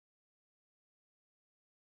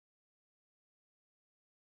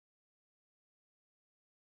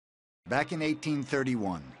Back in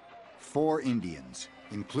 1831, 4 Indians,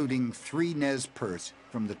 including 3 Nez Perce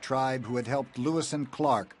from the tribe who had helped Lewis and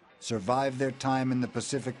Clark survive their time in the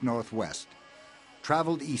Pacific Northwest,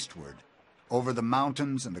 traveled eastward, over the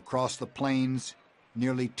mountains and across the plains,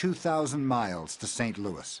 nearly 2,000 miles to St.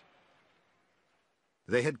 Louis.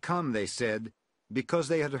 They had come, they said, because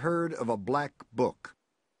they had heard of a black book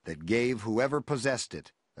that gave whoever possessed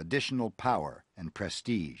it additional power and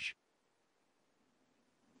prestige.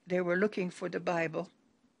 They were looking for the Bible,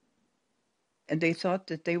 and they thought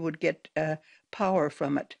that they would get power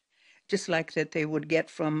from it, just like that they would get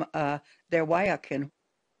from their Wayakin.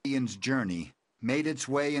 The Indians' journey made its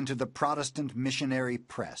way into the Protestant missionary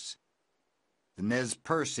press. The Nez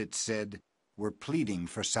Perce, it said, were pleading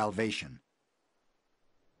for salvation.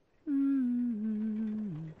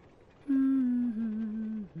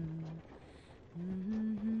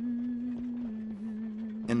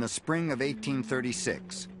 In the spring of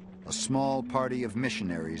 1836, a small party of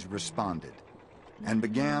missionaries responded and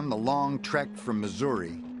began the long trek from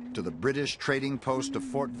Missouri to the British trading post of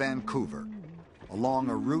Fort Vancouver, along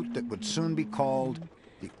a route that would soon be called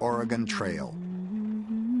the Oregon Trail.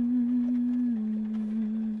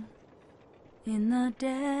 In the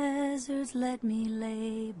deserts let me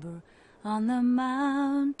labor, on the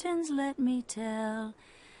mountains let me tell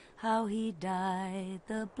how he died,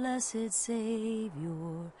 the blessed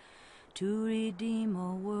Savior, to redeem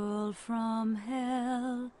a world from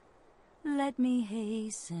hell. Let me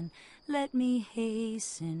hasten,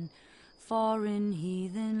 foreign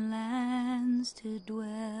heathen lands to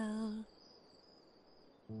dwell.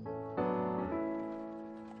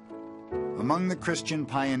 Among the Christian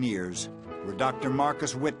pioneers were Dr.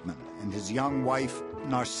 Marcus Whitman and his young wife,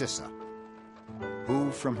 Narcissa,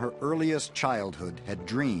 who from her earliest childhood had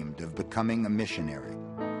dreamed of becoming a missionary.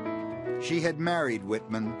 She had married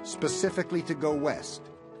Whitman specifically to go west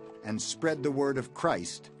and spread the word of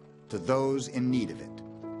Christ to those in need of it.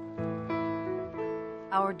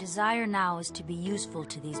 Our desire now is to be useful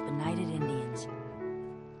to these benighted Indians,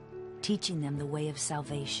 teaching them the way of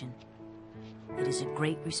salvation. It is a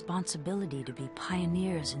great responsibility to be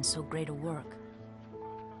pioneers in so great a work.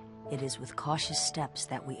 It is with cautious steps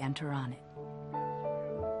that we enter on it.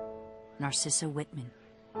 Narcissa Whitman.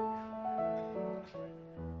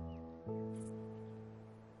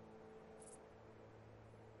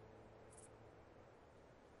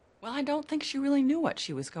 Well, I don't think she really knew what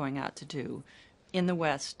she was going out to do in the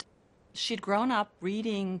West. She'd grown up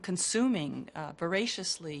reading, consuming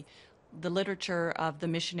voraciously the literature of the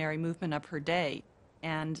missionary movement of her day,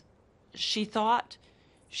 and she thought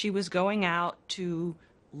she was going out to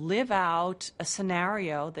live out a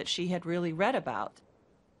scenario that she had really read about.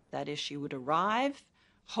 That is, she would arrive,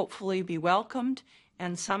 hopefully be welcomed,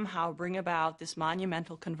 and somehow bring about this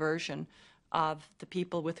monumental conversion of the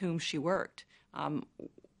people with whom she worked.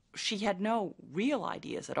 She had no real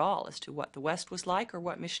ideas at all as to what the West was like or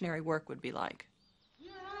what missionary work would be like.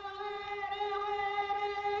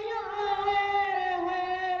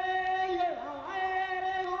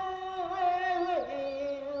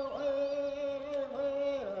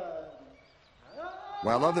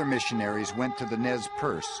 While other missionaries went to the Nez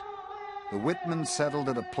Perce, the Whitmans settled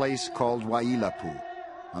at a place called Wailapu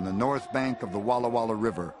on the north bank of the Walla Walla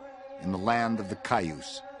River in the land of the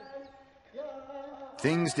Cayuse.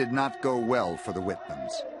 Things did not go well for the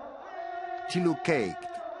Whitmans. Tilukeikt,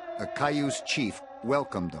 a Cayuse chief,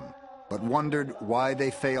 welcomed them, but wondered why they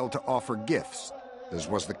failed to offer gifts, as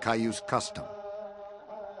was the Cayuse custom.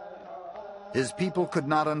 His people could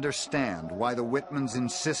not understand why the Whitmans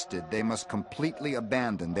insisted they must completely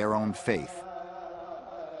abandon their own faith.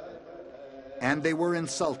 And they were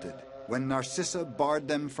insulted when Narcissa barred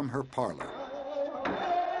them from her parlor.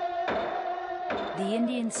 The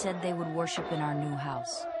Indians said they would worship in our new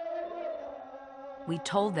house. We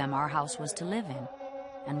told them our house was to live in,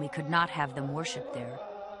 and we could not have them worship there,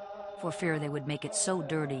 for fear they would make it so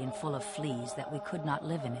dirty and full of fleas that we could not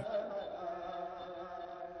live in it.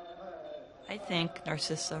 I think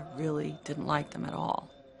Narcissa really didn't like them at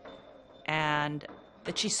all, and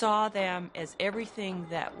that she saw them as everything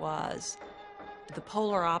that was the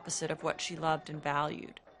polar opposite of what she loved and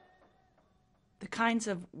valued. The kinds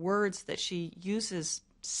of words that she uses,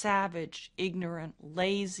 savage, ignorant,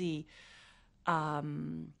 lazy,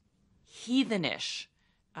 heathenish,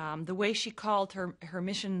 the way she called her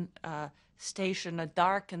mission station a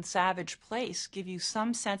dark and savage place, give you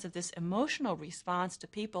some sense of this emotional response to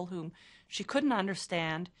people whom she couldn't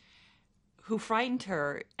understand, who frightened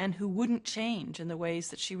her, and who wouldn't change in the ways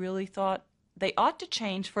that she really thought they ought to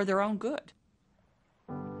change for their own good.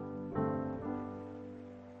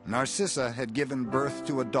 Narcissa had given birth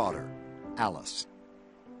to a daughter, Alice.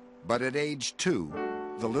 But at age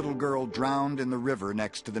 2, the little girl drowned in the river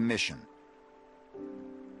next to the mission.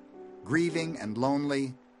 Grieving and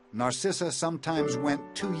lonely, Narcissa sometimes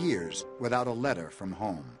went 2 years without a letter from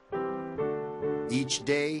home. Each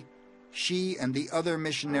day, she and the other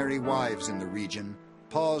missionary wives in the region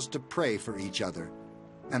paused to pray for each other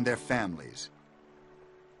and their families.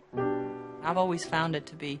 I've always found it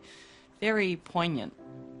to be very poignant,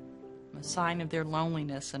 a sign of their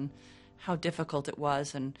loneliness and how difficult it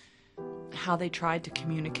was and how they tried to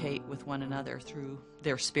communicate with one another through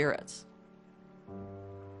their spirits.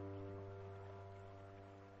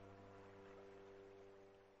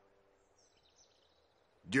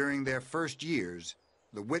 During their first years,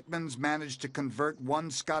 the Whitmans managed to convert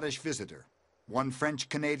one Scottish visitor, one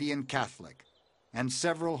French-Canadian Catholic, and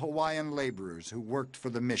several Hawaiian laborers who worked for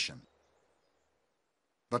the mission.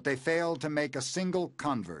 But they failed to make a single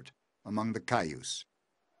convert among the Cayuse.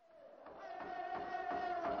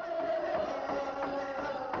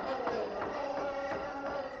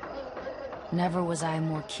 Never was I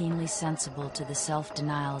more keenly sensible to the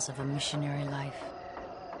self-denials of a missionary life.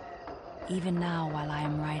 Even now, while I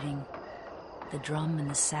am writing, the drum and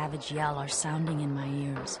the savage yell are sounding in my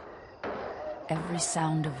ears, every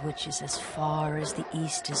sound of which is as far as the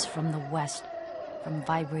east is from the west, from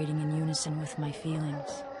vibrating in unison with my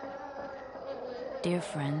feelings. Dear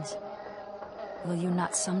friends, will you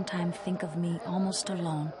not sometime think of me almost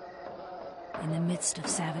alone, in the midst of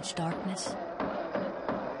savage darkness?